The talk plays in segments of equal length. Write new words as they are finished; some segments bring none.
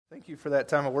Thank you for that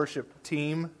time of worship,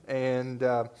 team, and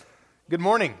good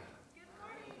morning.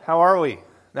 How are we?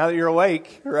 Now that you're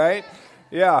awake, right?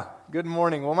 Yeah, good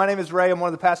morning. Well, my name is Ray. I'm one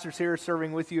of the pastors here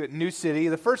serving with you at New City.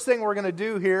 The first thing we're going to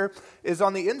do here is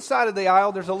on the inside of the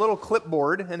aisle, there's a little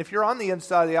clipboard, and if you're on the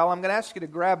inside of the aisle, I'm going to ask you to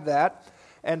grab that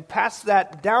and pass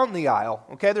that down the aisle,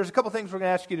 okay? There's a couple things we're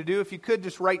going to ask you to do. If you could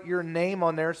just write your name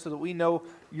on there so that we know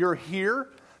you're here,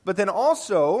 but then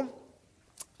also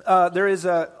there is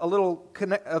a little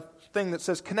thing that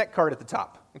says Connect card at the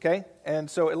top, okay?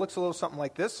 And so it looks a little something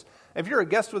like this. If you're a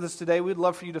guest with us today, we'd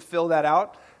love for you to fill that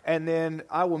out, and then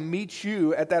I will meet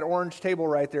you at that orange table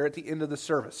right there at the end of the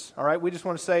service, all right? We just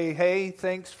want to say, hey,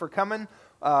 thanks for coming,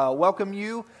 welcome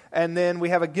you, and then we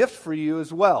have a gift for you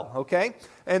as well, okay?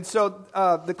 And so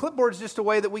the clipboard is just a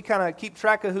way that we kind of keep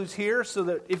track of who's here so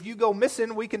that if you go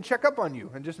missing, we can check up on you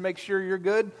and just make sure you're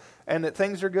good and that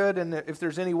things are good, and if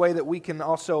there's any way that we can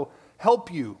also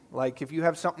help you, like if you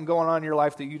have something going on in your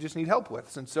life that you just need help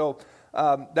with. And so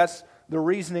that's the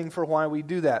reasoning for why we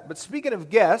do that. But speaking of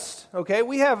guests, okay,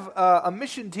 we have a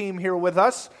mission team here with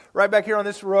us, right back here on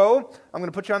this row. I'm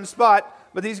going to put you on the spot,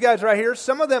 but these guys right here,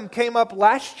 some of them came up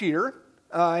last year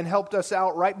and helped us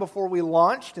out right before we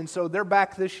launched, and so they're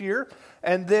back this year.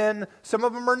 And then some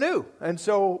of them are new, and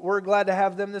so we're glad to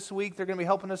have them this week. They're going to be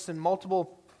helping us in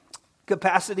multiple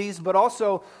capacities, but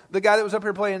also the guy that was up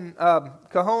here playing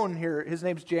cajon here, his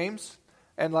name's James,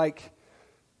 and I'm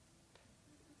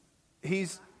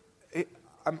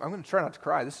going to try not to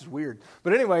cry. This is weird.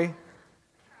 But anyway,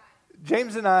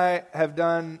 James and I have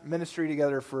done ministry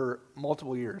together for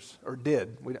multiple years, or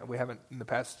did. We haven't in the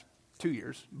past 2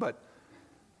 years, but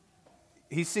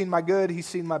he's seen my good, he's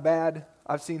seen my bad.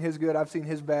 I've seen his good, I've seen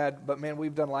his bad, but man,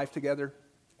 we've done life together,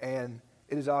 and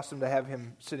it is awesome to have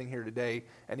him sitting here today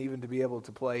and even to be able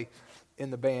to play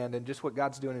in the band and just what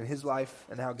God's doing in his life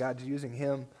and how God's using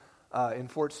him in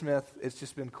Fort Smith. It's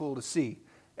just been cool to see.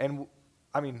 And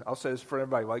I mean, I'll say this for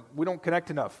everybody, like, we don't connect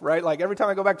enough, right? Like, every time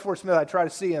I go back to Fort Smith, I try to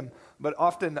see him, but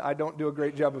often I don't do a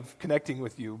great job of connecting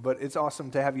with you. But it's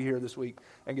awesome to have you here this week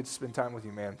and get to spend time with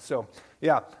you, man. So,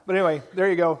 yeah. But anyway, there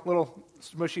you go. Little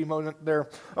smushy moment there.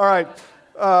 All right.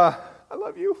 I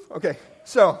love you. Okay.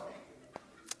 So,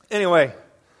 anyway,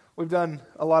 we've done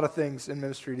a lot of things in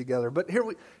ministry together. But here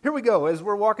we go, as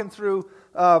we're walking through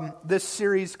this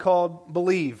series called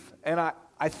Believe. And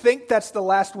I think that's the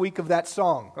last week of that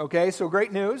song, okay? So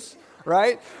great news,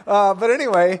 right? But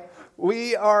anyway,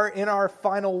 we are in our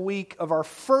final week of our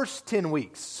first 10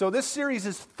 weeks. So this series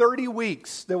is 30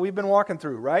 weeks that we've been walking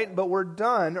through, right? But we're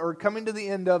done, or coming to the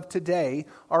end of today,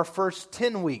 our first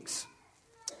 10 weeks.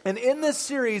 And in this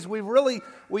series,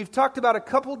 we've talked about a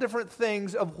couple different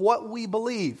things of what we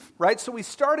believe, right? So we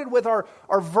started with our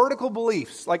vertical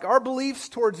beliefs, like our beliefs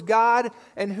towards God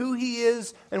and who He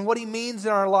is and what He means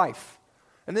in our life.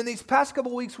 And then these past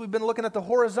couple weeks, we've been looking at the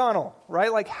horizontal,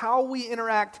 right? Like how we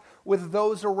interact with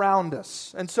those around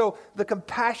us. And so the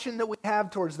compassion that we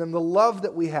have towards them, the love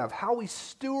that we have, how we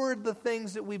steward the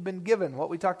things that we've been given,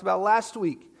 what we talked about last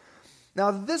week.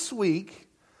 Now this week,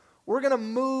 we're going to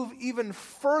move even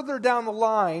further down the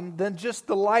line than just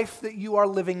the life that you are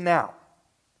living now,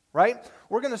 right?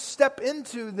 We're going to step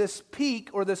into this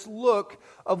peak or this look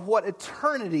of what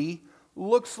eternity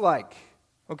looks like.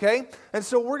 Okay? And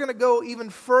so we're going to go even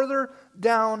further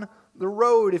down the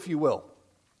road, if you will.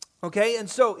 Okay? And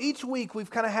so each week we've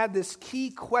kind of had this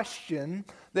key question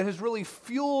that has really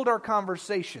fueled our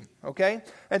conversation. Okay?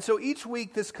 And so each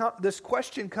week this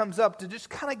question comes up to just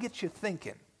kind of get you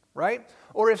thinking, right?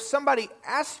 Or if somebody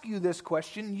asks you this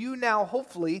question, you now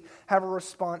hopefully have a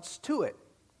response to it,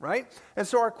 right? And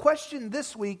so our question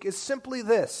this week is simply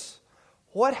this: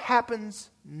 what happens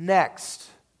next?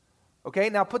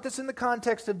 Okay, now put this in the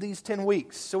context of these 10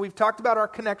 weeks. So we've talked about our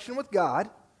connection with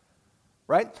God,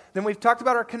 right? Then we've talked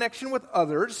about our connection with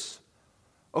others.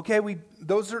 Okay,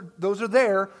 those are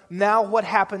there. Now what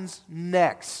happens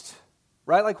next?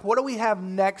 Right? Like, what do we have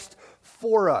next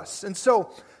for us? And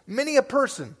so many a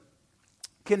person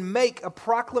can make a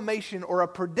proclamation or a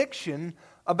prediction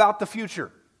about the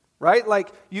future, right? Like,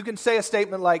 you can say a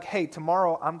statement like, hey,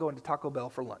 tomorrow I'm going to Taco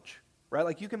Bell for lunch, right?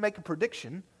 Like, you can make a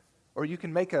prediction, or you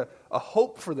can make a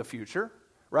hope for the future,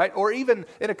 right? Or even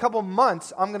in a couple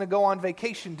months, I'm going to go on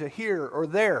vacation to here or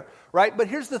there, right? But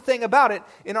here's the thing about it.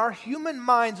 In our human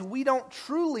minds, we don't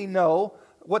truly know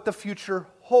what the future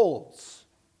holds,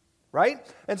 right?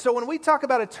 And so when we talk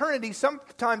about eternity,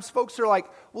 sometimes folks are like,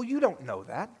 well, you don't know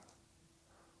that.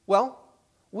 Well,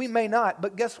 We may not,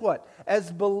 but guess what?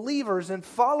 As believers and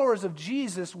followers of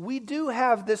Jesus, we do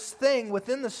have this thing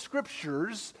within the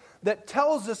Scriptures that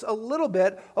tells us a little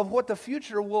bit of what the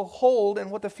future will hold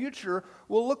and what the future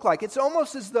will look like. It's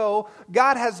almost as though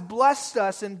God has blessed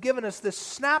us and given us this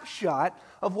snapshot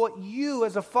of what you,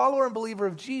 as a follower and believer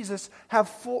of Jesus,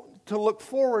 have to look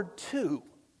forward to.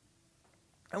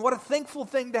 And what a thankful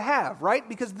thing to have, right?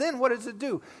 Because then what does it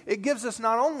do? It gives us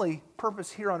not only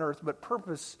purpose here on earth, but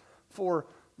purpose for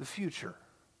the future.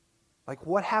 Like,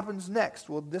 what happens next?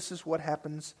 Well, this is what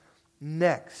happens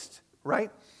next, right?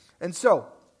 And so,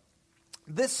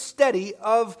 this study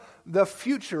of the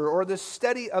future, or this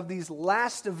study of these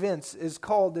last events, is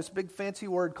called, this big fancy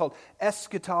word called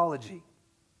eschatology.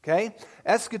 Okay?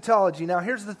 Eschatology. Now,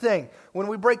 here's the thing. When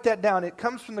we break that down, it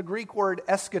comes from the Greek word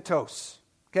eschatos,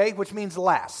 okay, which means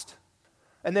last.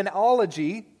 And then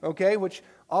ology, okay, which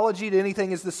ology to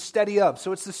anything is the study of.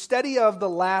 So it's the study of the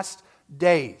last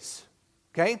days.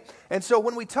 Okay? And so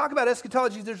when we talk about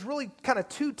eschatology, there's really kind of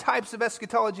two types of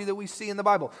eschatology that we see in the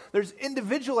Bible. There's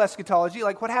individual eschatology,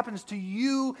 like what happens to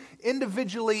you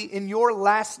individually in your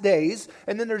last days.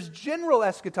 And then there's general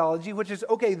eschatology, which is,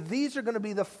 okay, these are going to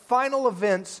be the final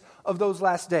events of those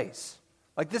last days.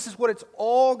 Like, this is what it's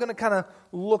all going to kind of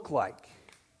look like.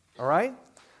 All right?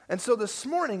 And so this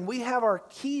morning, we have our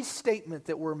key statement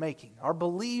that we're making, our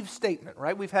believe statement,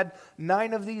 right? We've had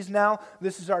 9 of these now.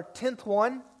 This is our 10th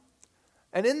one.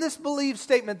 And in this believe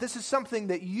statement, this is something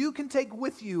that you can take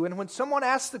with you. And when someone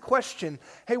asks the question,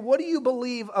 hey, what do you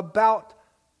believe about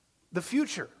the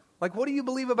future? Like, what do you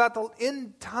believe about the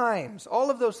end times? All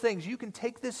of those things, you can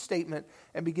take this statement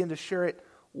and begin to share it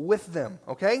with them,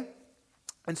 okay?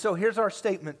 And so here's our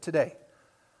statement today.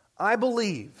 I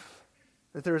believe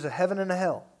that there is a heaven and a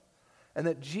hell, and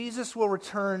that Jesus will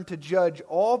return to judge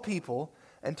all people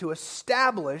and to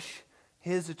establish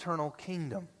His eternal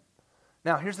kingdom.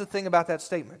 Now, here's the thing about that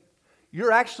statement.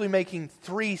 You're actually making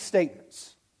 3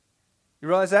 statements. You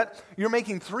realize that? You're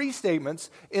making 3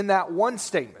 statements in that one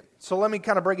statement. So let me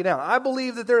kind of break it down. I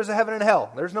believe that there is a heaven and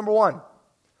hell. There's number 1.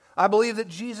 I believe that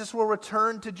Jesus will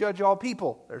return to judge all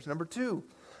people. There's number 2.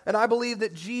 And I believe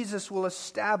that Jesus will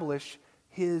establish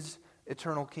His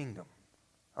eternal kingdom.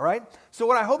 All right? So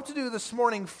what I hope to do this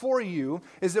morning for you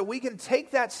is that we can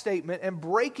take that statement and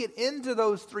break it into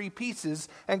those 3 pieces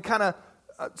and kind of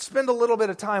spend a little bit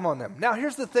of time on them. Now,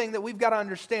 here's the thing that we've got to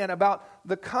understand about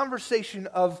the conversation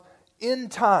of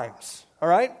end times. All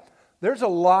right? There's a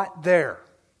lot there.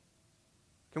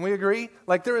 Can we agree?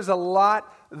 Like, there is a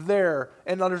lot there.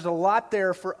 And there's a lot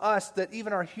there for us that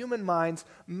even our human minds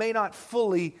may not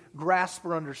fully grasp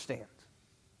or understand.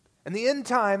 And the end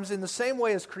times, in the same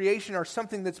way as creation, are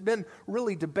something that's been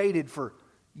really debated for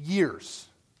years,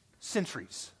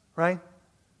 centuries, right?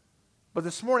 But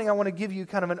this morning I want to give you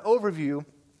kind of an overview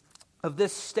of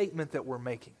this statement that we're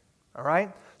making, all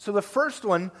right? So the first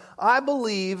one, I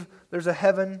believe there's a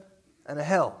heaven and a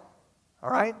hell, all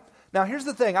right? Now here's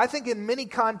the thing. I think in many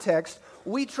contexts,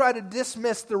 we try to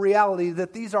dismiss the reality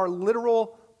that these are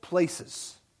literal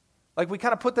places. Like, we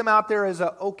kind of put them out there as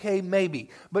a okay, maybe.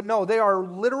 But no, they are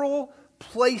literal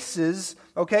places,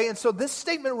 okay? And so this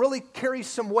statement really carries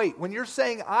some weight. When you're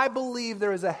saying, I believe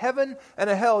there is a heaven and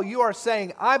a hell, you are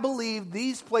saying, I believe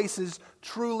these places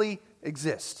truly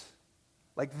exist.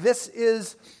 Like, this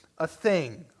is a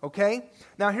thing, okay?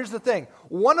 Now, here's the thing.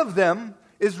 One of them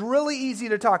is really easy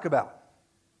to talk about.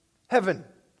 Heaven.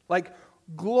 Like,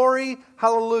 glory,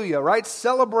 hallelujah, right?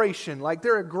 Celebration. Like,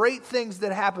 there are great things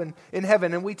that happen in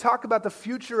heaven. And we talk about the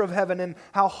future of heaven and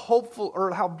how hopeful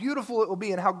or how beautiful it will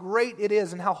be and how great it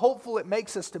is and how hopeful it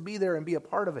makes us to be there and be a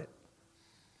part of it.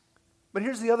 But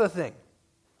here's the other thing.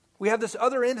 We have this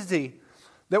other entity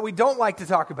that we don't like to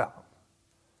talk about,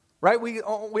 right? We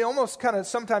almost kind of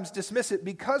sometimes dismiss it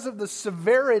because of the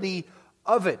severity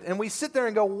of it. And we sit there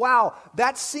and go, wow,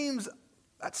 that seems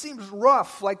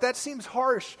rough, like that seems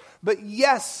harsh. But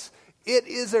yes, it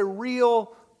is a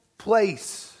real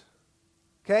place.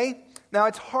 Okay? Now,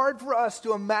 it's hard for us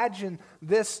to imagine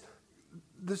this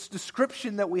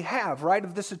description that we have, right,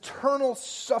 of this eternal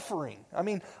suffering. I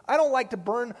mean, I don't like to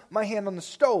burn my hand on the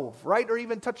stove, right, or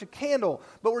even touch a candle,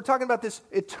 but we're talking about this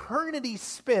eternity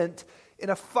spent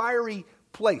in a fiery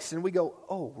place. And we go,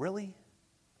 oh, really?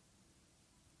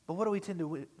 But what do we tend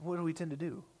to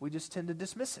do? We just tend to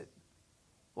dismiss it.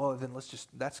 Well, then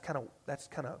that's kind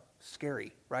of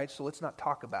scary, right? So let's not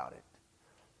talk about it.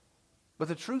 But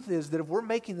the truth is that if we're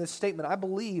making this statement, I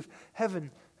believe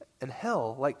heaven and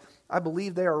hell, like I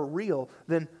believe they are real,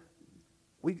 then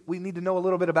we need to know a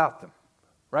little bit about them,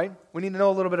 right? We need to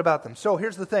know a little bit about them. So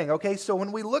here's the thing, okay? So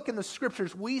when we look in the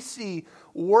Scriptures, we see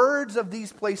words of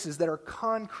these places that are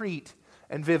concrete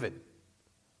and vivid.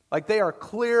 Like they are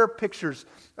clear pictures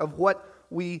of what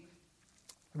we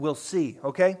will see,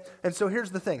 okay? And so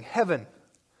here's the thing. Heaven.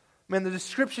 Man, the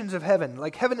descriptions of heaven,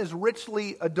 like heaven is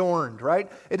richly adorned, right?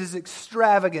 It is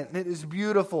extravagant and it is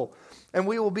beautiful. And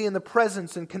we will be in the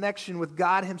presence and connection with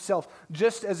God Himself,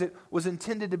 just as it was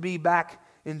intended to be back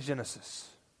in Genesis.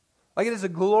 Like it is a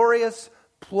glorious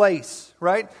place,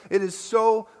 right? It is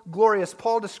so glorious.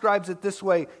 Paul describes it this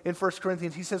way in 1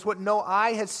 Corinthians. He says, what no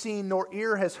eye has seen, nor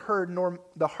ear has heard, nor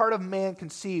the heart of man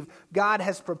conceived, God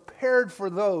has prepared for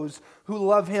those who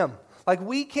love Him. Like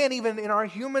we can't even in our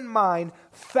human mind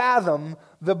fathom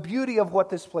the beauty of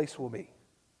what this place will be.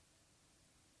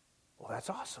 Well, that's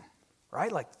awesome,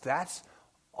 right? Like that's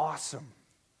awesome.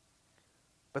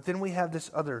 But then we have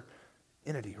this other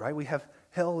entity, right? We have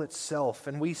hell itself,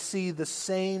 and we see the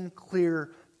same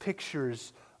clear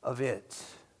pictures of it.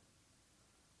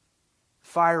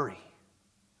 Fiery,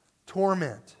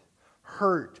 torment,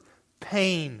 hurt,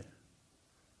 pain,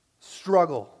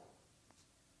 struggle.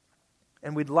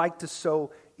 And we'd like to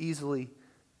so easily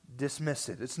dismiss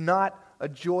it. It's not a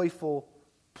joyful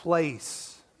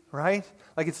place, right?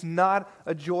 Like it's not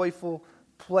a joyful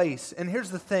place. And here's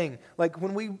the thing, like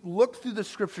when we look through the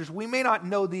scriptures, we may not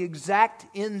know the exact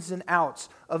ins and outs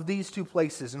of these two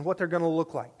places and what they're going to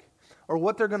look like or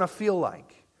what they're going to feel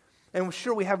like. And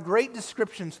sure, we have great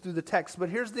descriptions through the text, but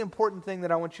here's the important thing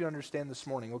that I want you to understand this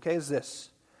morning, okay, is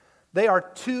this. They are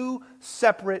two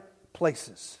separate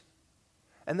places.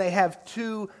 And they have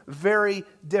two very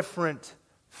different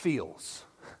feels.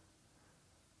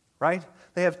 Right?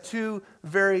 They have two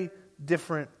very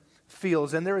different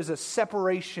feels. And there is a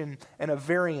separation and a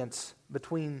variance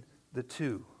between the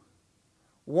two.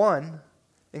 One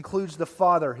includes the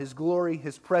Father, His glory,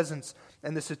 His presence,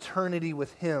 and this eternity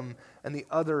with Him. And the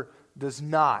other does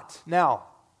not. Now,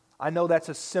 I know that's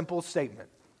a simple statement.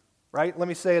 Right? Let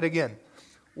me say it again.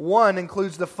 One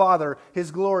includes the Father, His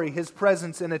glory, His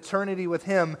presence, and eternity with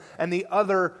Him, and the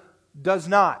other does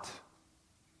not.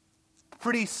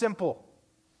 Pretty simple,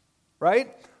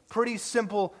 right? Pretty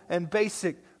simple and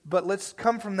basic, but let's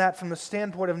come from that from the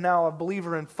standpoint of now a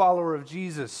believer and follower of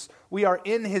Jesus. We are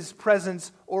in His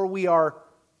presence or we are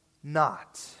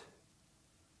not.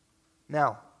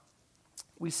 Now,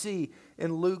 we see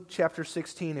in Luke chapter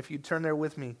 16, if you turn there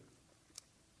with me,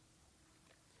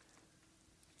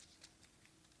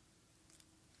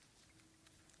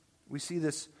 we see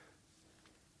this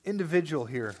individual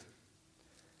here.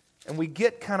 And we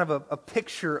get kind of a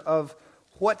picture of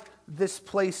what this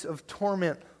place of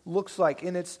torment looks like.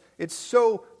 And it's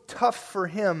so tough for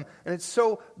him, and it's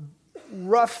so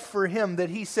rough for him that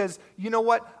he says, you know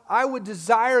what? I would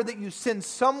desire that you send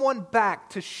someone back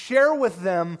to share with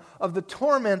them of the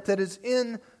torment that is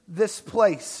in this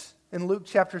place. In Luke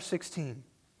chapter 16.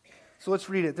 So let's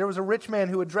read it. There was a rich man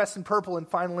who had dressed in purple and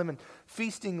fine linen,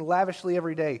 feasting lavishly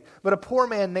every day. But a poor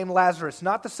man named Lazarus,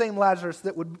 not the same Lazarus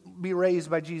that would be raised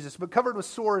by Jesus, but covered with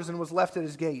sores and was left at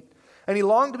his gate. And he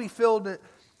longed to be filled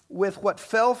with what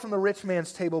fell from the rich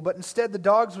man's table, but instead the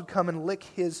dogs would come and lick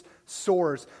his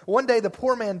sores. One day the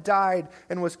poor man died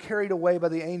and was carried away by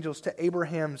the angels to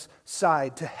Abraham's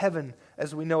side, to heaven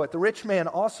as we know it. The rich man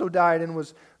also died and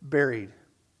was buried.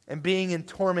 And being in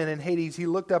torment in Hades, he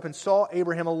looked up and saw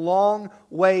Abraham a long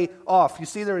way off. You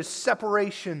see, there is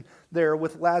separation there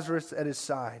with Lazarus at his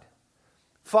side.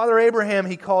 Father Abraham,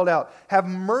 he called out, have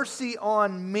mercy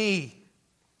on me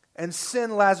and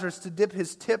send Lazarus to dip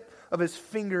his tip of his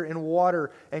finger in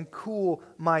water and cool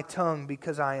my tongue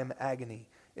because I am agony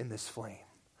in this flame.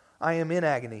 I am in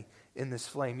agony in this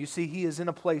flame. You see, he is in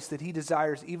a place that he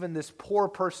desires even this poor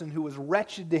person who was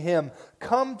wretched to him,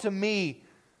 come to me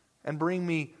and bring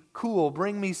me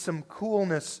some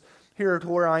coolness here to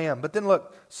where I am. But then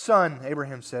look, son,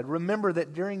 Abraham said, remember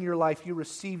that during your life you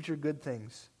received your good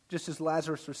things, just as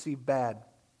Lazarus received bad.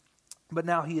 But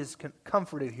now he is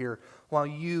comforted here while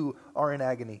you are in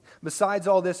agony. Besides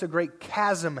all this, a great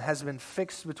chasm has been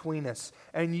fixed between us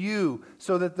and you,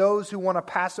 so that those who want to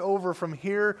pass over from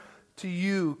here to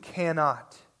you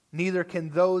cannot. Neither can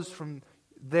those from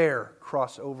there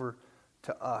cross over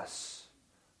to us.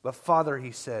 But Father,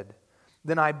 he said,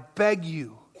 then I beg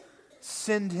you,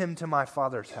 send him to my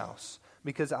father's house,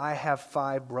 because I have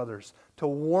 5 brothers, to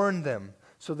warn them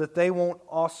so that they won't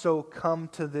also come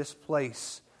to this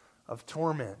place of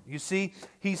torment. You see,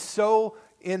 he's so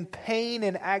in pain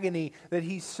and agony that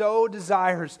he so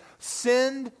desires,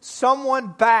 send someone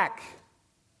back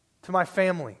to my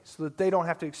family so that they don't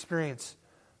have to experience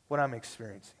what I'm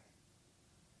experiencing.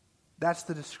 That's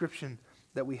the description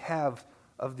that we have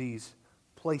of these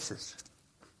places.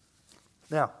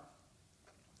 Now,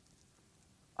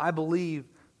 I believe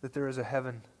that there is a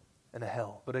heaven and a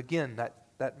hell. But again,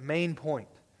 that main point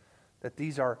that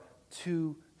these are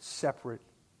two separate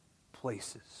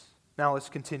places. Now let's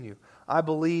continue. I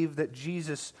believe that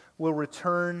Jesus will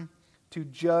return to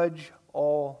judge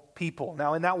all people.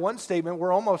 Now in that one statement,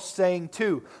 we're almost saying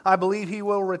two. I believe He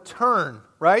will return,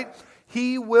 right?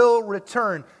 He will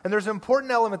return. And there's an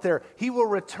important element there. He will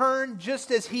return just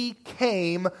as He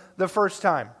came the first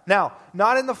time. Now,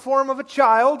 not in the form of a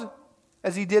child,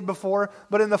 as He did before,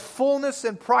 but in the fullness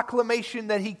and proclamation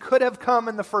that He could have come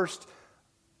in the first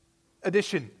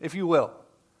edition, if you will.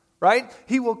 Right?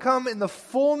 He will come in the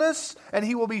fullness, and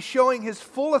He will be showing His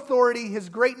full authority, His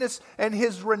greatness, and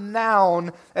His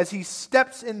renown as He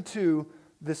steps into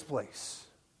this place.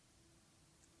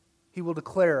 He will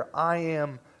declare, I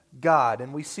am God.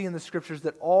 And we see in the Scriptures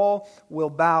that all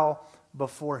will bow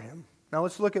before Him. Now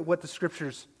let's look at what the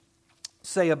Scriptures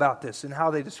say about this and how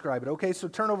they describe it. Okay, so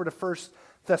turn over to 1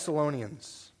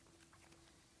 Thessalonians.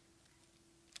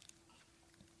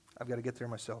 I've got to get there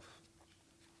myself.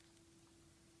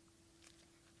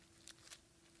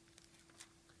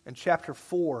 In chapter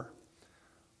 4,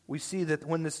 we see that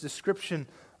when this description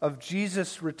of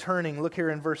Jesus returning, look here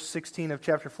in verse 16 of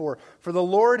chapter 4. For the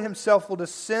Lord Himself will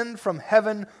descend from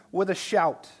heaven with a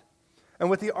shout, and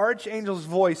with the archangel's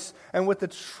voice, and with the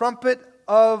trumpet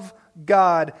of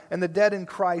God, and the dead in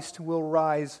Christ will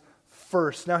rise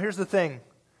first. Now here's the thing.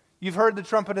 You've heard the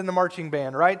trumpet in the marching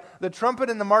band, right? The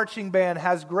trumpet in the marching band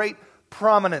has great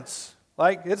prominence.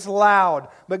 Like, it's loud.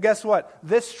 But guess what?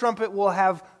 This trumpet will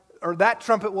have that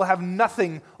trumpet will have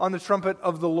nothing on the trumpet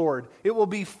of the Lord. It will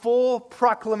be full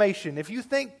proclamation. If you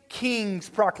think king's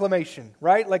proclamation,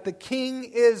 right? Like the king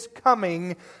is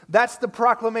coming, that's the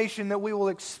proclamation that we will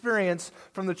experience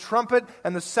from the trumpet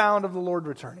and the sound of the Lord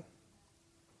returning.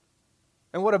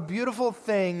 And what a beautiful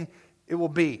thing it will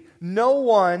be. No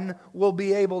one will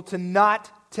be able to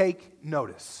not take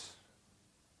notice.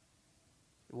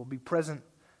 It will be present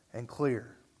and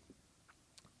clear.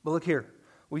 But look here.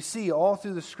 We see all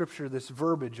through the Scripture this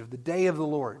verbiage of the day of the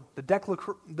Lord, the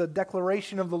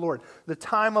declaration of the Lord, the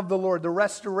time of the Lord, the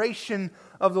restoration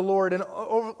of the Lord. And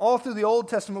all through the Old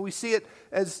Testament, we see it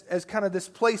as kind of this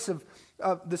place of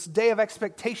this day of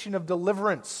expectation of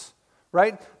deliverance,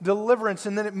 right? Deliverance.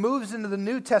 And then it moves into the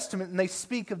New Testament and they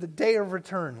speak of the day of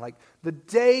return, like the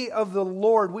day of the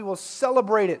Lord. We will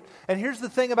celebrate it. And here's the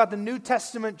thing about the New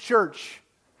Testament church.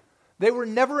 They were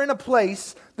never in a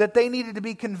place that they needed to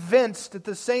be convinced that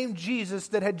the same Jesus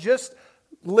that had just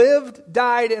lived,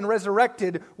 died, and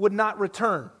resurrected would not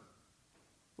return.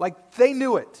 Like, they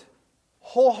knew it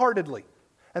wholeheartedly.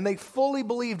 And they fully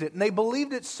believed it. And they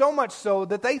believed it so much so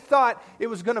that they thought it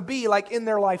was going to be like in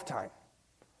their lifetime.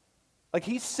 Like,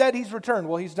 He said He's returned.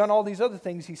 Well, He's done all these other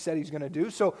things He said He's going to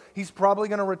do, so He's probably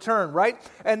going to return, right?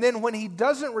 And then when He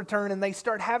doesn't return and they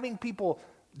start having people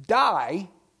die,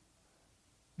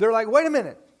 they're like, wait a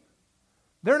minute.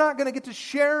 They're not going to get to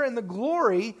share in the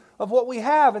glory of what we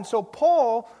have. And so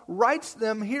Paul writes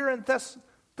them here in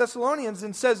Thessalonians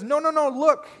and says, no,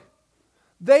 look.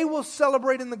 They will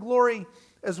celebrate in the glory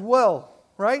as well,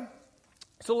 right?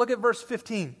 So look at verse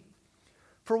 15.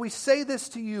 For we say this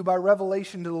to you by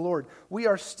revelation to the Lord. We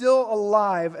are still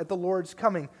alive at the Lord's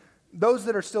coming. Those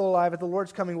that are still alive at the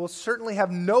Lord's coming will certainly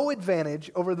have no advantage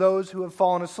over those who have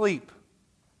fallen asleep.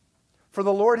 For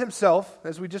the Lord Himself,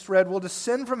 as we just read, will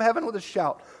descend from heaven with a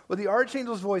shout, with the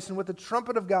archangel's voice, and with the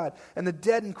trumpet of God, and the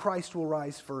dead in Christ will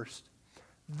rise first.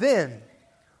 Then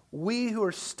we who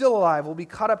are still alive will be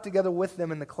caught up together with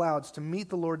them in the clouds to meet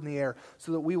the Lord in the air,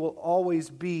 so that we will always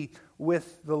be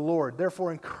with the Lord.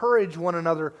 Therefore, encourage one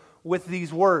another with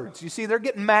these words. You see, they're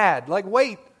getting mad. Like,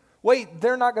 wait,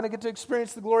 they're not going to get to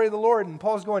experience the glory of the Lord. And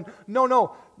Paul's going,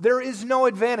 no, there is no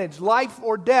advantage, life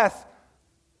or death,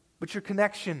 but your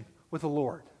connection with the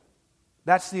Lord.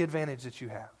 That's the advantage that you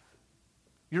have.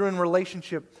 You're in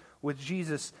relationship with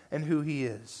Jesus and who He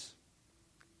is.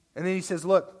 And then he says,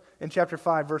 look, in chapter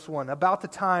 5, verse 1, about the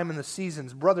time and the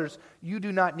seasons, brothers, you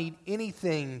do not need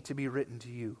anything to be written to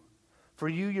you. For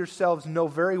you yourselves know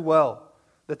very well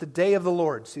that the day of the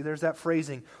Lord, see there's that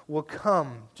phrasing, will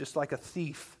come just like a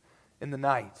thief in the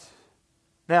night.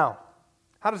 Now,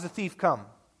 how does a thief come?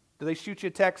 Do they shoot you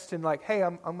a text and like, hey,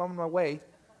 I'm on my way?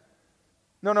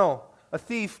 No. A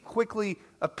thief quickly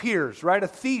appears, right? A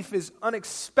thief is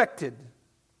unexpected.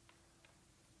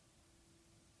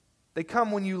 They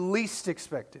come when you least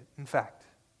expect it, in fact.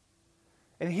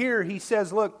 And here he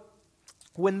says, look,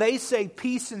 when they say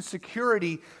peace and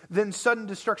security, then sudden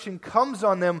destruction comes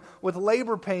on them with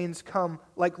labor pains come,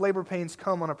 like labor pains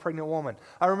come on a pregnant woman.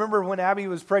 I remember when Abby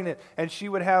was pregnant and she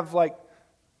would have like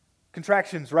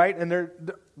contractions, right? And they're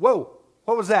whoa,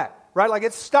 what was that? Right? Like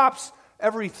it stops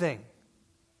everything.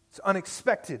 It's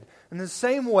unexpected. In the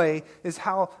same way is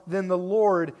how then the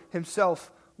Lord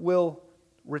himself will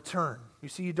return. You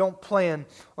see, you don't plan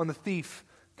on the thief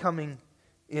coming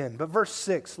in. But verse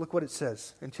 6, look what it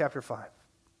says in chapter 5.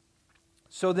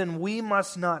 So then we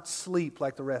must not sleep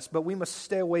like the rest, but we must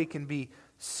stay awake and be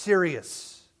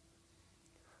serious.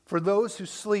 For those who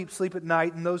sleep, sleep at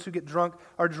night, and those who get drunk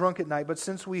are drunk at night. But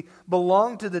since we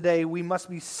belong to the day, we must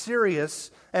be serious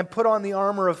and put on the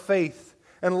armor of faith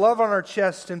and love on our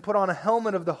chest and put on a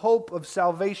helmet of the hope of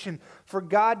salvation. For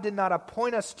God did not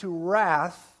appoint us to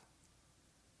wrath,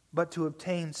 but to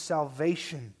obtain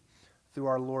salvation through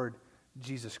our Lord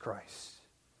Jesus Christ.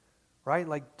 Right?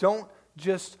 Like, don't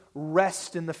just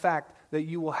rest in the fact that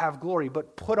you will have glory,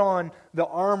 but put on the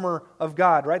armor of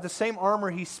God, right? The same armor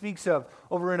he speaks of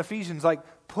over in Ephesians, like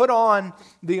put on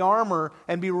the armor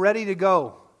and be ready to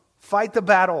go. Fight the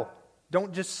battle.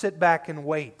 Don't just sit back and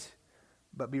wait,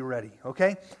 but be ready,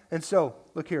 okay? And so,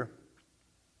 look here.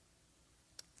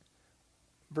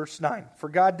 Verse 9, for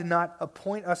God did not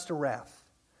appoint us to wrath,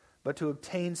 but to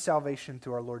obtain salvation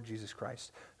through our Lord Jesus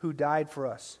Christ, who died for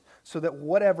us, so that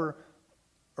whether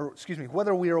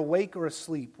we are awake or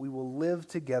asleep, we will live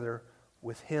together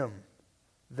with him.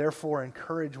 Therefore,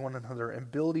 encourage one another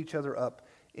and build each other up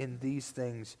in these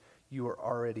things you are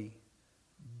already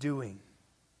doing.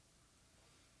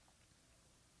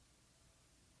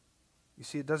 You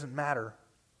see, it doesn't matter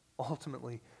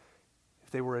ultimately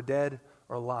if they were dead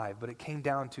or alive, but it came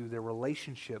down to their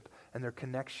relationship and their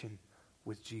connection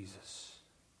with Jesus.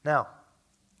 Now,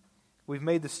 we've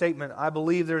made the statement, I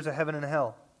believe there's a heaven and a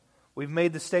hell. We've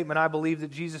made the statement, I believe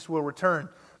that Jesus will return.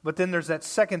 But then there's that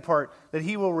second part, that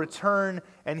he will return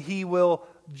and he will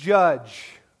judge.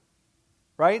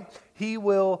 Right? He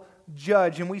will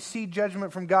judge. And we see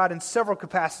judgment from God in several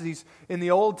capacities in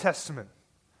the Old Testament.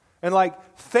 And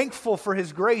thankful for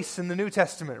his grace in the New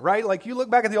Testament. Right? Like you look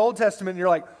back at the Old Testament and you're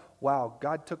like, wow,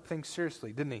 God took things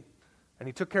seriously, didn't he? And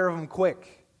he took care of them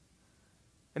quick.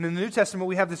 And in the New Testament,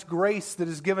 we have this grace that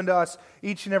is given to us,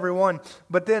 each and every one.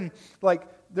 But then,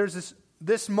 there's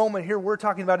this moment here we're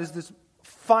talking about is this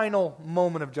final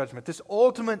moment of judgment, this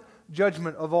ultimate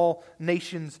judgment of all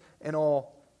nations and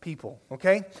all people,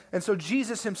 okay? And so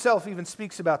Jesus himself even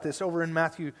speaks about this over in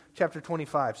Matthew chapter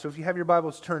 25. So if you have your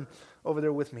Bibles, turn over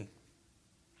there with me.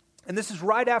 And this is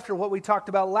right after what we talked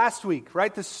about last week,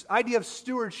 right? This idea of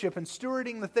stewardship and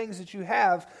stewarding the things that you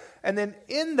have. And then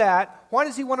in that, why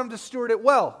does he want them to steward it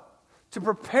well? To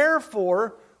prepare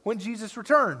for when Jesus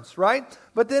returns, right?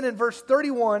 But then in verse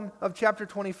 31 of chapter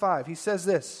 25, he says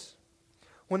this,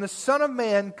 when the Son of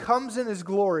Man comes in his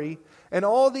glory and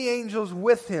all the angels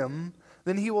with him,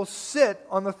 then he will sit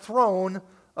on the throne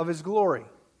of his glory.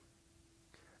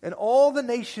 And all the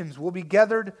nations will be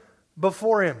gathered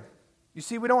before him. You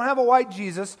see, we don't have a white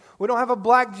Jesus. We don't have a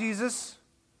black Jesus,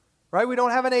 right? We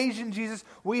don't have an Asian Jesus.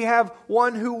 We have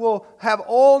one who will have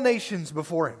all nations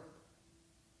before him.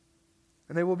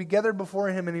 And they will be gathered before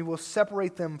him, and he will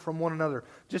separate them from one another,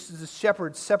 just as the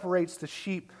shepherd separates the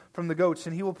sheep from the goats.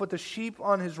 And he will put the sheep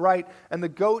on his right and the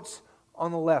goats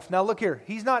on the left. Now look here.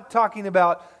 He's not talking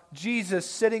about Jesus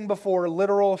sitting before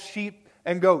literal sheep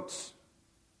and goats,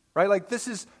 right? This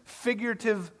is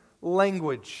figurative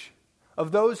language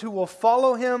of those who will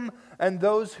follow him and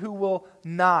those who will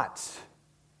not.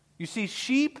 You see,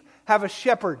 sheep have a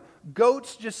shepherd.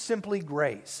 Goats just simply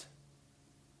graze.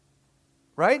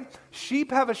 Right?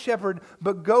 Sheep have a shepherd,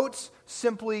 but goats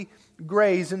simply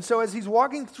graze. And so as he's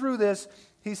walking through this,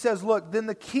 he says, look, then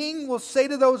the king will say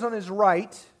to those on his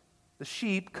right, the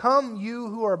sheep, come you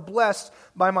who are blessed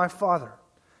by my Father.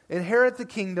 Inherit the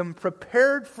kingdom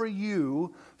prepared for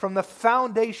you from the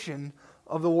foundation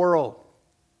of the world.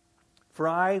 For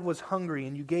I was hungry,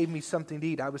 and you gave me something to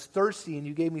eat. I was thirsty, and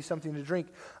you gave me something to drink.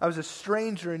 I was a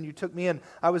stranger, and you took me in.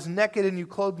 I was naked, and you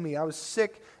clothed me. I was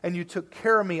sick, and you took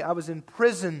care of me. I was in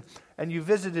prison, and you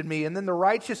visited me. And then the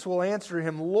righteous will answer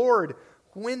him, Lord,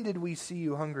 when did we see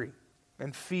you hungry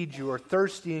and feed you, or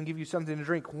thirsty and give you something to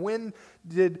drink? When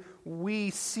did we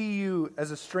see you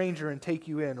as a stranger and take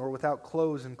you in, or without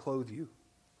clothes and clothe you?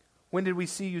 When did we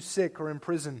see you sick or in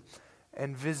prison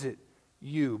and visit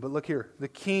you? But look here, the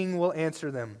king will answer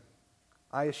them,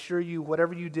 I assure you,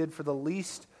 whatever you did for the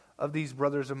least of these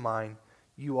brothers of mine,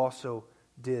 you also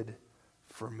did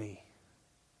for me.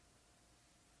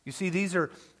 You see, these are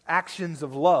actions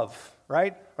of love,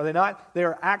 right? Are they not? They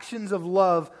are actions of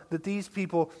love that these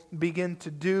people begin to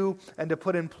do and to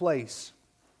put in place.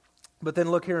 But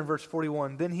then look here in verse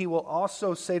 41. Then he will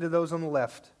also say to those on the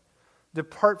left,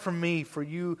 depart from me, for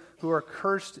you who are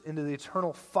cursed, into the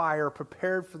eternal fire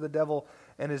prepared for the devil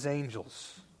and his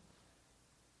angels.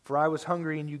 For I was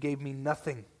hungry, and you gave me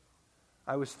nothing.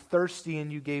 I was thirsty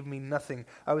and you gave me nothing.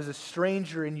 I was a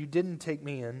stranger and you didn't take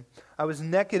me in. I was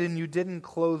naked and you didn't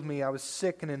clothe me. I was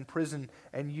sick and in prison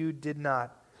and you did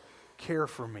not care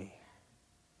for me.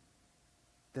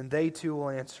 Then they too will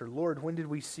answer, Lord, when did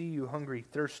we see you hungry,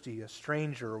 thirsty, a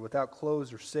stranger, or without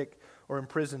clothes, or sick, or in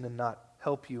prison, and not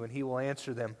help you? And he will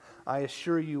answer them, I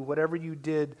assure you, whatever you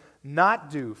did not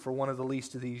do for one of the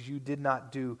least of these, you did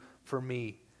not do for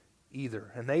me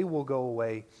either. And they will go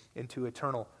away into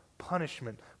eternal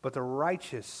punishment, but the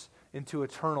righteous into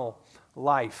eternal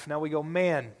life. Now we go,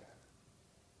 man,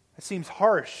 that seems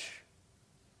harsh,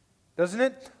 doesn't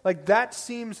it? Like, that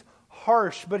seems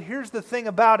harsh, but here's the thing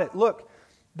about it. Look,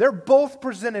 they're both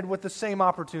presented with the same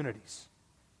opportunities.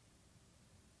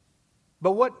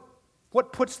 But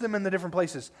what puts them in the different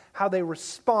places? How they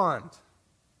respond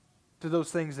to those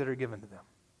things that are given to them.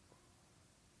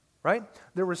 Right?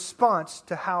 Their response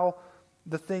to how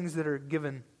the things that are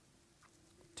given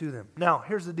to them. Now,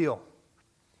 here's the deal.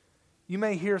 You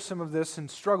may hear some of this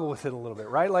and struggle with it a little bit,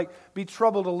 right? Like, be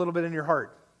troubled a little bit in your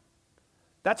heart.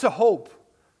 That's a hope.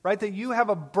 Right, that you have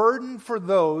a burden for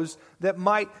those that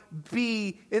might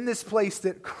be in this place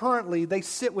that currently they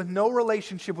sit with no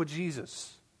relationship with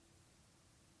Jesus.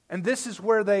 And this is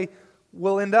where they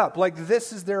will end up. Like,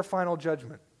 this is their final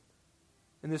judgment.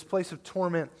 In this place of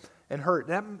torment and hurt.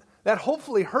 That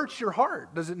hopefully hurts your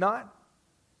heart, does it not?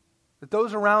 That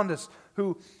those around us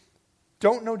who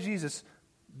don't know Jesus,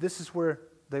 this is where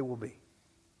they will be.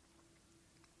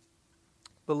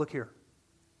 But look here.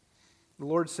 The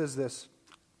Lord says this.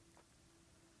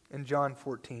 In John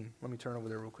 14. Let me turn over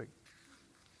there real quick.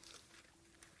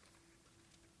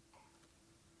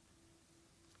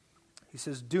 He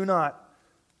says, do not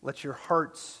let your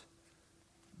hearts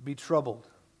be troubled.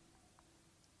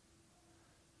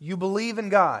 You believe in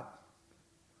God.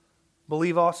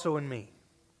 Believe also in me.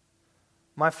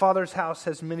 My Father's house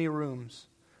has many rooms,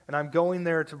 and I'm going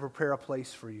there to prepare a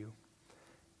place for you.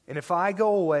 And if I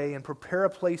go away and prepare a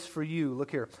place for you,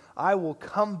 look here, I will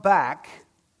come back.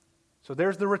 So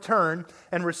there's the return,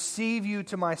 and receive you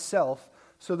to myself,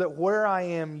 so that where I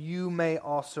am, you may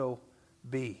also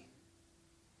be.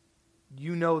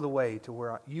 You know the way to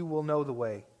where you will know the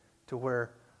way to where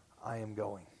I am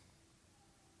going.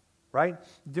 Right?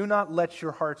 Do not let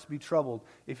your hearts be troubled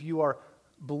if you are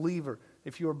believing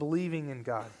in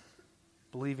God,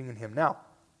 believing in Him. Now,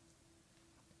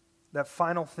 that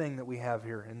final thing that we have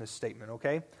here in this statement,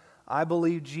 okay? I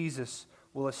believe Jesus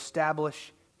will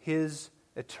establish His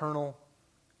eternal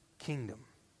kingdom.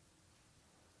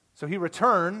 So He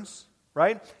returns,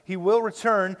 right? He will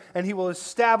return and He will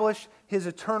establish His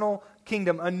eternal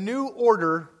kingdom. A new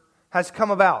order has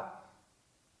come about,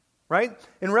 right?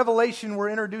 In Revelation, we're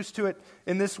introduced to it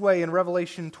in this way in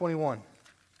Revelation 21.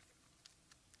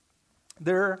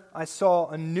 There I saw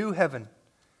a new heaven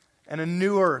and a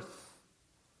new earth.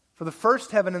 For the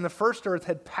first heaven and the first earth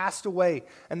had passed away,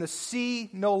 and the sea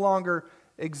no longer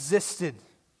existed.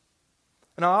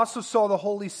 And I also saw the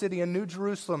holy city, a new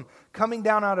Jerusalem, coming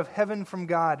down out of heaven from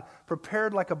God,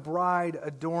 prepared like a bride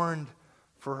adorned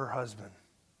for her husband.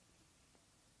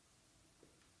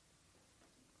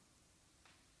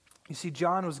 You see,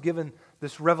 John was given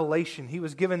this revelation. He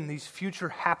was given these future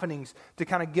happenings to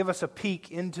kind of give us a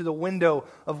peek into the window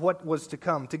of what was to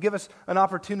come, to give us an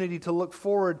opportunity to look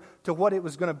forward to what it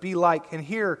was going to be like. And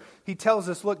here he tells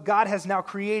us, look, God has now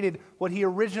created what He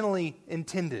originally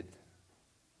intended.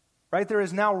 Right? There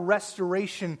is now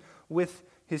restoration with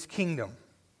His kingdom.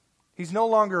 He's no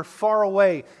longer far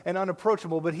away and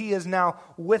unapproachable, but He is now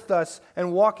with us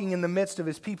and walking in the midst of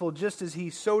His people just as He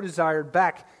so desired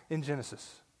back in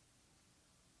Genesis.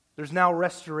 There's now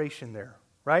restoration there,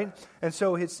 right? And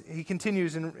so he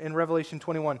continues in Revelation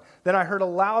 21. Then I heard a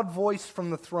loud voice from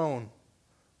the throne.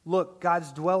 Look,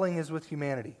 God's dwelling is with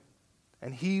humanity,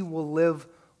 and He will live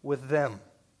with them.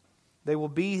 They will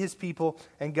be His people,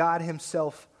 and God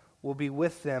Himself will be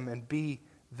with them and be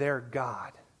their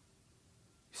God.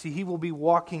 See, He will be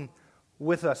walking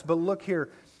with us. But look here,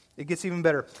 it gets even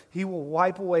better. He will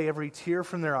wipe away every tear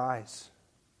from their eyes.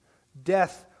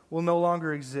 Death will no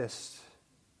longer exist.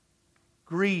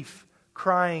 Grief,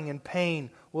 crying, and pain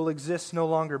will exist no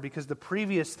longer because the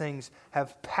previous things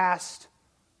have passed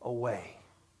away.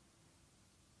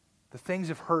 The things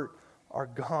of hurt are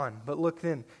gone. But look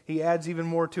then, he adds even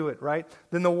more to it, right?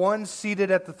 Then the one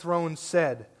seated at the throne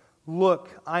said, look,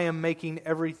 I am making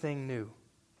everything new.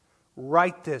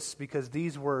 Write this because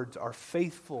these words are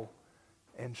faithful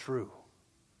and true.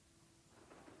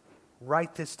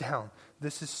 Write this down.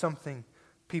 This is something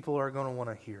people are going to want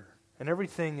to hear. And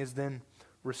everything is then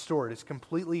restored. It's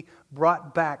completely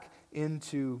brought back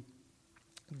into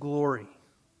glory.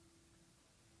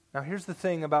 Now here's the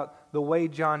thing about the way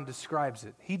John describes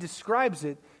it. He describes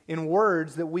it in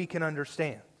words that we can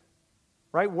understand,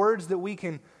 right? Words that we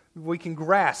can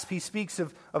grasp. He speaks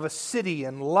of a city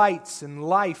and lights and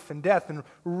life and death and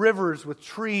rivers with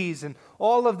trees and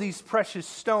all of these precious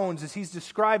stones as he's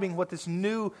describing what this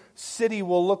new city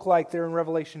will look like there in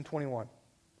Revelation 21.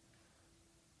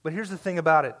 But here's the thing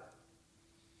about it.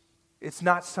 It's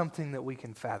not something that we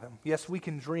can fathom. Yes, we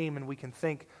can dream and we can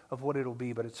think of what it'll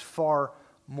be, but it's far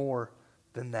more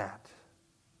than that.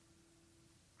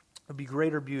 It'll be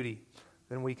greater beauty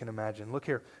than we can imagine. Look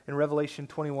here, in Revelation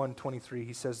 21:23,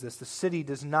 he says this, "The city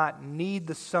does not need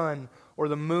the sun or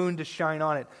the moon to shine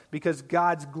on it, because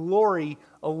God's glory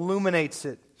illuminates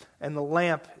it, and the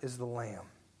lamp is the Lamb,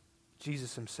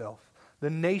 Jesus himself. The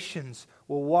nations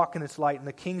will walk in its light, and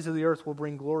the kings of the earth will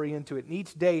bring glory into it. And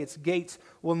each day its gates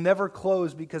will never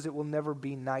close, because it will never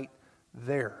be night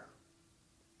there.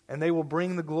 And they will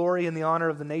bring the glory and the honor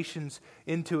of the nations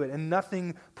into it, and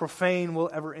nothing profane will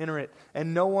ever enter it,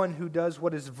 and no one who does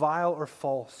what is vile or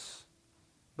false,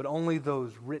 but only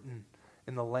those written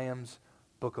in the Lamb's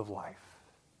book of life."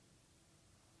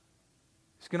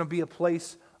 It's going to be a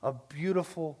place of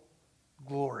beautiful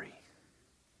glory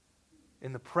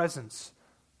in the presence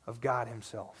of God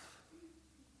himself.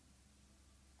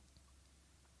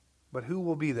 But who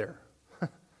will be there?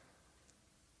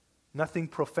 Nothing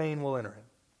profane will enter it.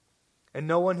 And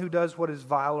no one who does what is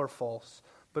vile or false,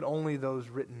 but only those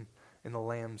written in the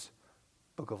Lamb's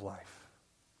book of life.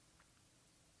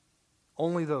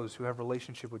 Only those who have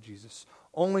relationship with Jesus.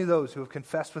 Only those who have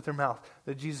confessed with their mouth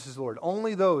that Jesus is Lord.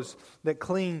 Only those that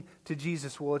cling to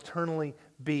Jesus will eternally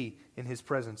be in his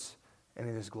presence and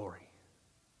in his glory.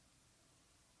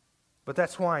 But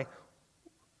that's why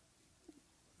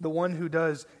the one who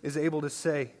does is able to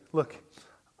say, "Look,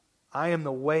 I am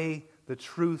the way, the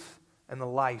truth, and the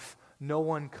life. No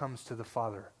one comes to the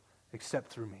Father except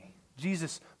through me."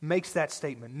 Jesus makes that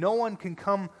statement. No one can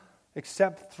come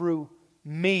except through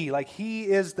me. Like he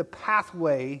is the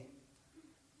pathway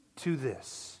to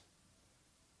this.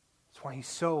 That's why he's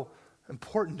so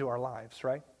important to our lives,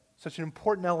 right? Such an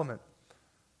important element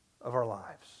of our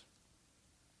lives.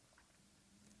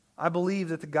 I believe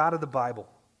that the God of the Bible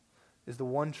is the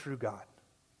one true God.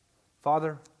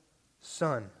 Father,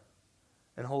 Son,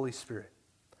 and Holy Spirit.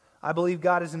 I believe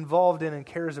God is involved in and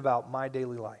cares about my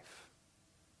daily life.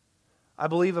 I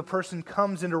believe a person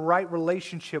comes into right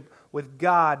relationship with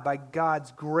God by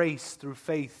God's grace through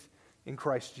faith in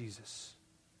Christ Jesus.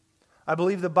 I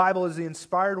believe the Bible is the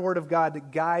inspired Word of God that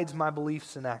guides my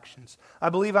beliefs and actions. I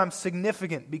believe I'm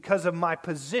significant because of my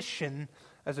position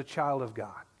as a child of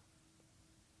God.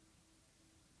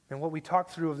 And what we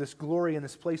talked through of this glory and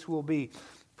this place we'll be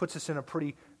puts us in a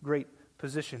pretty great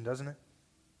position, doesn't it?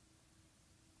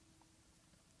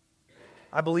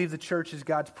 I believe the church is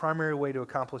God's primary way to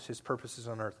accomplish his purposes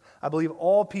on earth. I believe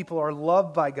all people are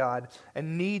loved by God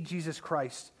and need Jesus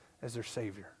Christ as their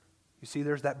Savior. You see,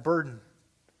 there's that burden,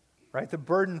 right? The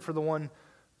burden for the one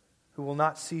who will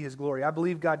not see his glory. I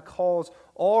believe God calls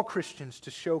all Christians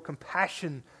to show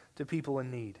compassion to people in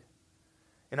need.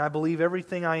 And I believe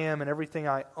everything I am and everything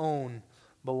I own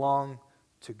belong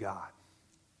to God.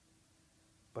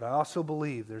 But I also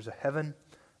believe there's a heaven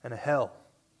and a hell,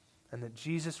 and that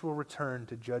Jesus will return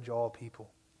to judge all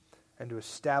people and to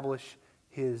establish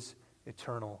his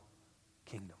eternal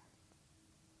kingdom.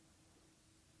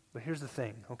 But here's the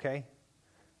thing, okay?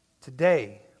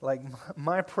 Today, like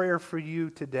my prayer for you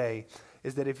today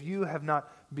is that if you have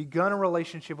not begun a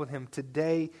relationship with him,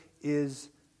 today is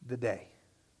the day.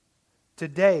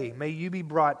 Today, may you be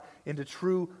brought into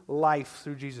true life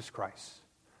through Jesus Christ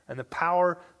and the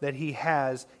power that he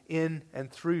has in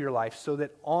and through your life, so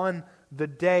that on the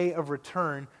day of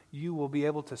return, you will be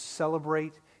able to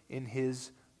celebrate in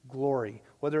his glory,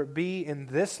 whether it be in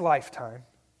this lifetime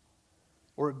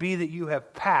or it be that you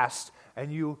have passed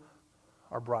and you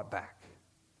are brought back.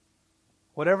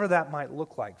 Whatever that might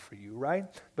look like for you, right?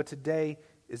 But today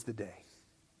is the day.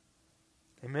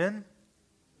 Amen?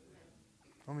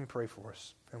 Let me pray for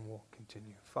us and we'll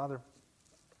continue. Father,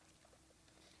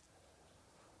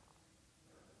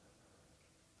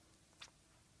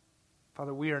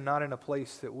 we are not in a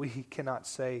place that we cannot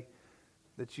say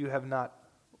that you have not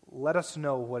let us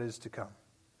know what is to come.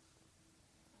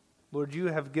 Lord, you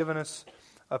have given us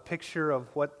a picture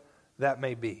of what that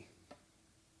may be.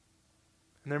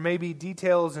 And there may be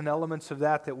details and elements of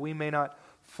that we may not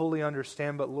fully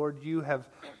understand, but Lord, you have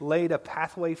laid a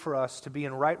pathway for us to be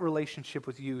in right relationship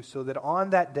with you, so that on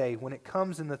that day, when it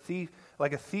comes in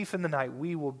like a thief in the night,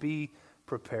 we will be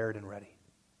prepared and ready.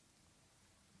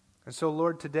 And so,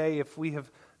 Lord, today, if we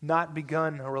have not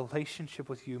begun a relationship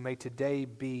with you, may today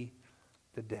be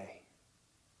the day.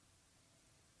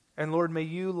 And Lord, may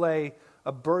you lay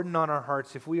a burden on our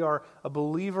hearts. If we are a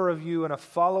believer of you and a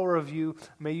follower of you,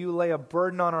 may you lay a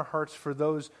burden on our hearts for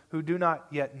those who do not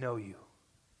yet know you.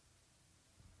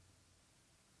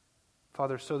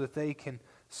 Father, so that they can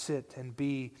sit and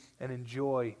be and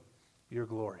enjoy your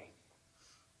glory.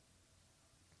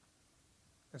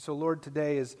 And so, Lord,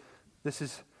 today this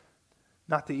is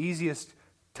not the easiest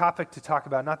topic to talk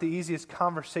about, not the easiest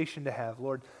conversation to have.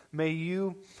 Lord, may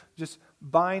you just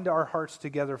bind our hearts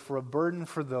together for a burden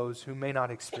for those who may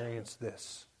not experience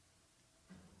this.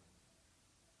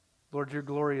 Lord, your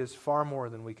glory is far more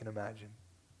than we can imagine.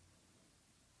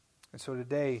 And so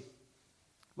today,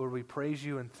 Lord, we praise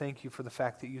you and thank you for the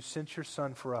fact that you sent your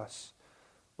Son for us.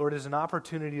 Lord, as an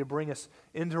opportunity to bring us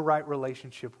into right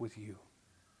relationship with you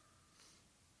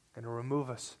and to remove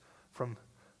us from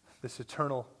this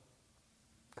eternal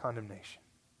condemnation.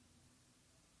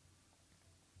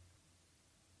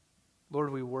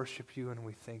 Lord, we worship you and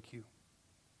we thank you.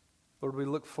 Lord, we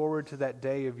look forward to that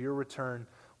day of your return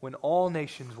when all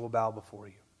nations will bow before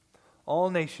you. All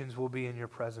nations will be in your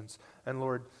presence. And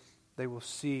Lord, they will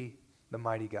see the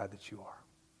mighty God that you are.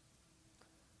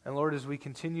 And Lord, as we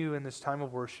continue in this time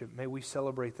of worship, may we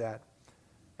celebrate that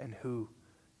and who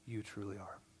you truly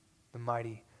are, the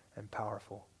mighty and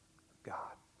powerful God.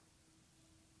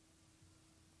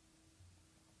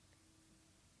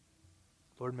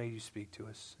 Lord, may you speak to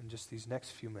us in just these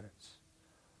next few minutes.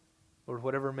 Lord,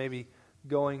 whatever may be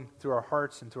going through our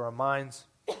hearts and through our minds,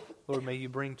 Lord, may you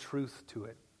bring truth to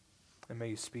it, and may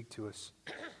you speak to us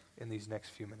in these next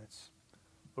few minutes.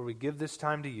 Lord, we give this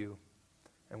time to you,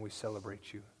 and we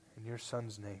celebrate you. In your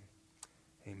Son's name,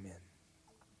 amen.